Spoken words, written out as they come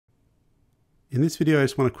In this video, I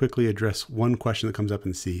just want to quickly address one question that comes up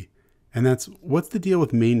in C, and that's what's the deal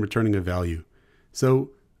with main returning a value?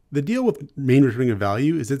 So the deal with main returning a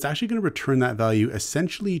value is it's actually going to return that value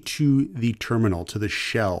essentially to the terminal, to the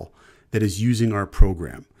shell that is using our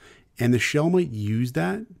program. And the shell might use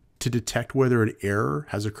that to detect whether an error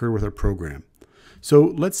has occurred with our program. So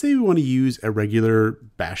let's say we want to use a regular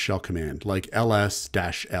bash shell command like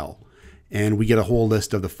ls-l, and we get a whole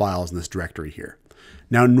list of the files in this directory here.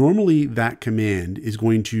 Now, normally that command is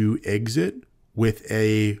going to exit with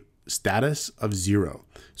a status of 0.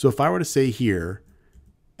 So if I were to say here,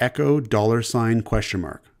 echo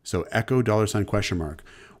 $? So echo $?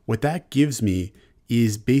 What that gives me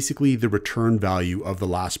is basically the return value of the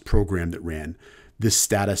last program that ran, this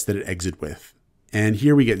status that it exited with. And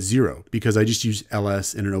here we get 0 because I just used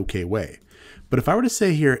ls in an okay way. But if I were to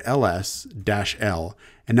say here ls-l,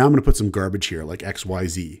 and now I'm going to put some garbage here like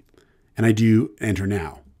xyz, and I do enter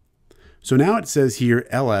now. So now it says here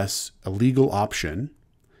ls, a legal option,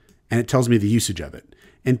 and it tells me the usage of it.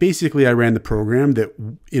 And basically I ran the program that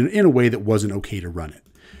in a way that wasn't okay to run it.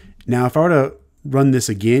 Now, if I were to run this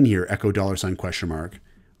again here, echo $?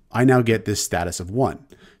 I now get this status of 1.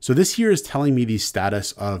 So this here is telling me the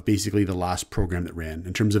status of basically the last program that ran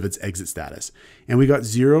in terms of its exit status. And we got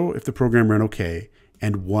 0 if the program ran okay,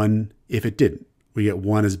 and 1 if it didn't. We get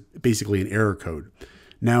 1 as basically an error code.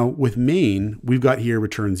 Now with main, we've got here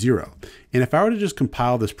return 0. And if I were to just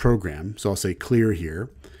compile this program, so I'll say clear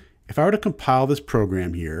here, if I were to compile this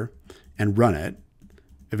program here and run it,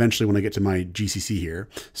 eventually when I get to my GCC here,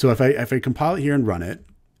 so if I compile it here and run it,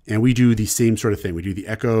 and we do the same sort of thing, we do the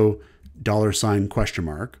echo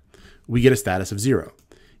 $? We get a status of 0.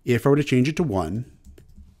 If I were to change it to 1,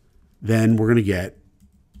 then we're going to get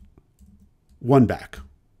 1 back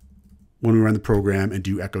when we run the program and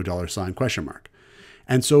do echo $?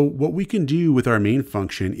 And so what we can do with our main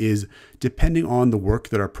function is, depending on the work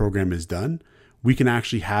that our program has done, we can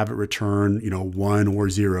actually have it return, 1 or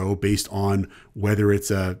 0 based on whether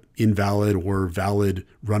it's a invalid or valid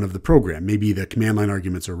run of the program. Maybe the command line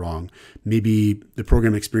arguments are wrong. Maybe the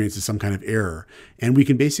program experiences some kind of error. And we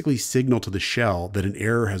can basically signal to the shell that an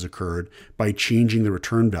error has occurred by changing the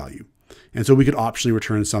return value. And so we could optionally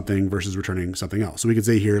return something versus returning something else. So we could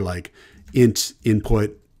say here like int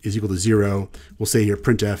input is equal to 0. We'll say here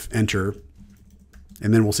printf enter,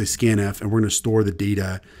 and then we'll say scanf, and we're going to store the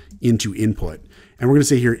data into input. And we're going to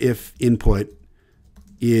say here if input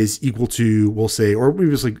is equal to, we'll say, or we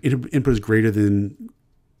just like input is greater than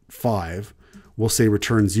 5, we'll say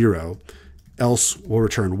return 0, else we'll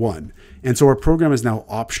return 1. And so our program is now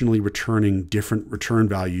optionally returning different return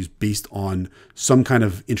values based on some kind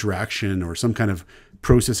of interaction or some kind of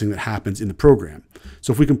processing that happens in the program.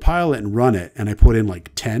 So if we compile it and run it and I put in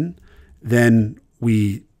like 10, then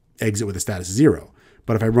we exit with a status of 0.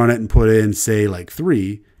 But if I run it and put in, say, like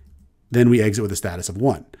 3, then we exit with a status of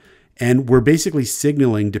 1. And we're basically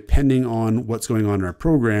signaling, depending on what's going on in our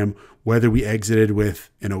program, whether we exited with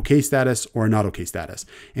an okay status or a not okay status.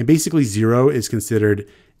 And basically 0 is considered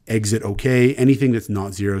exit okay. Anything that's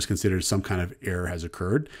not 0 is considered some kind of error has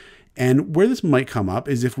occurred. And where this might come up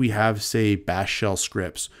is if we have, say, bash shell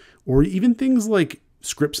scripts, or even things like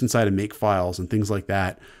scripts inside of makefiles and things like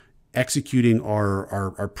that, executing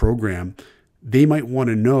our program, they might want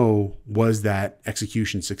to know, was that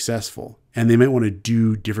execution successful? And they might want to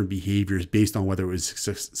do different behaviors based on whether it was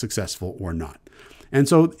successful or not. And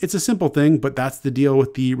so it's a simple thing, but that's the deal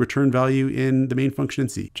with the return value in the main function in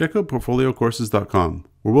C. Check out portfoliocourses.com,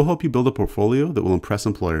 where we'll help you build a portfolio that will impress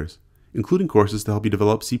employers, including courses to help you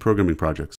develop C programming projects.